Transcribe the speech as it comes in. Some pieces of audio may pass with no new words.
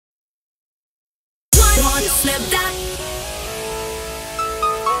one slip that.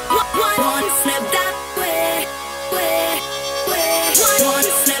 One slip that way. One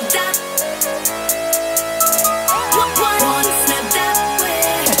slip that. One slip that way.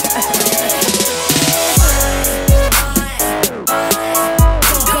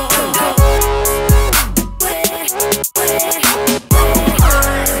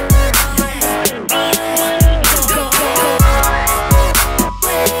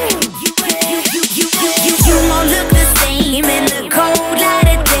 You won't look the same in the cold light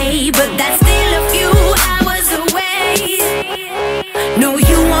of day, but that's still a few hours away. No,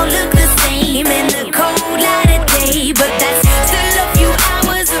 you won't look the same in the cold light of day, but that's still a few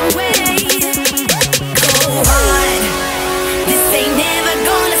hours away. Go hard, this ain't never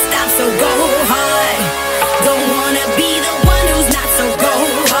gonna stop, so go hard. Don't wanna be the one who's not, so go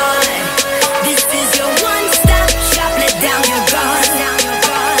hard. This is your one-stop shop, let down your guard.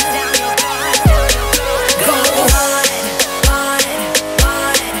 Go hard, hard,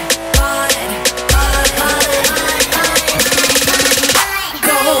 hard, hard, hard, hard.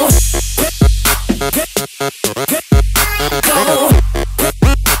 Go.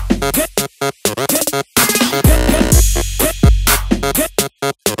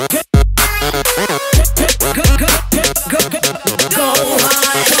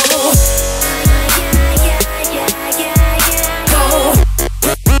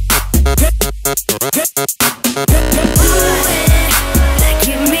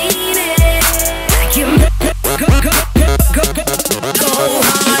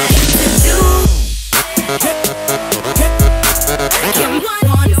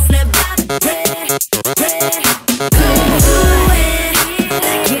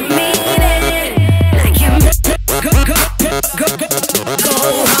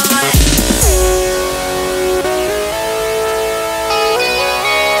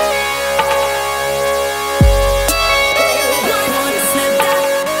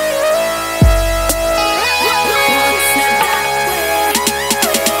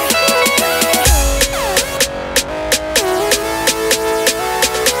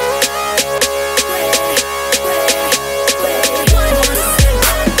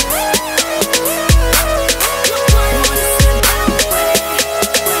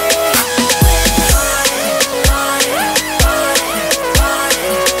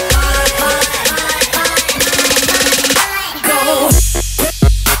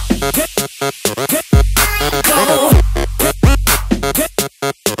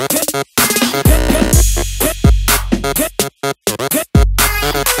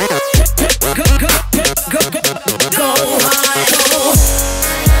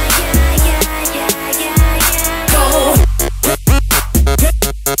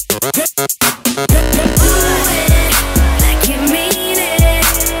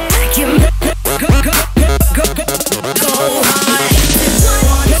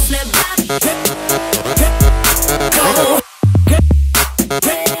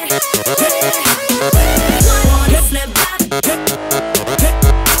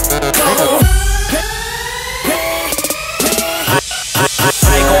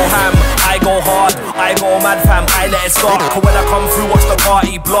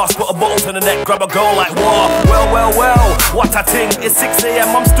 Grab a girl like what? Well, what a ting. It's 6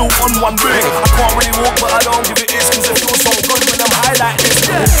 AM, I'm still on one ring. I can't really walk, but I don't give it is, cause it feels so good when I'm high like this.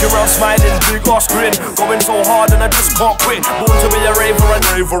 Walking around smiling, big ass grin. Going so hard and I just can't quit. Born to be a raver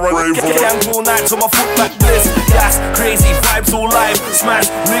and get gang all night till my foot back bliss. Gas, crazy, vibes all live. Smash,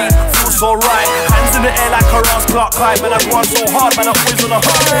 lead, feel so right. Hands in the air like a Ross Clark Hype. Man, I go on so hard, man, I'm always on a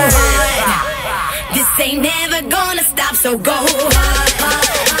high. This ain't never gonna stop, so go hard.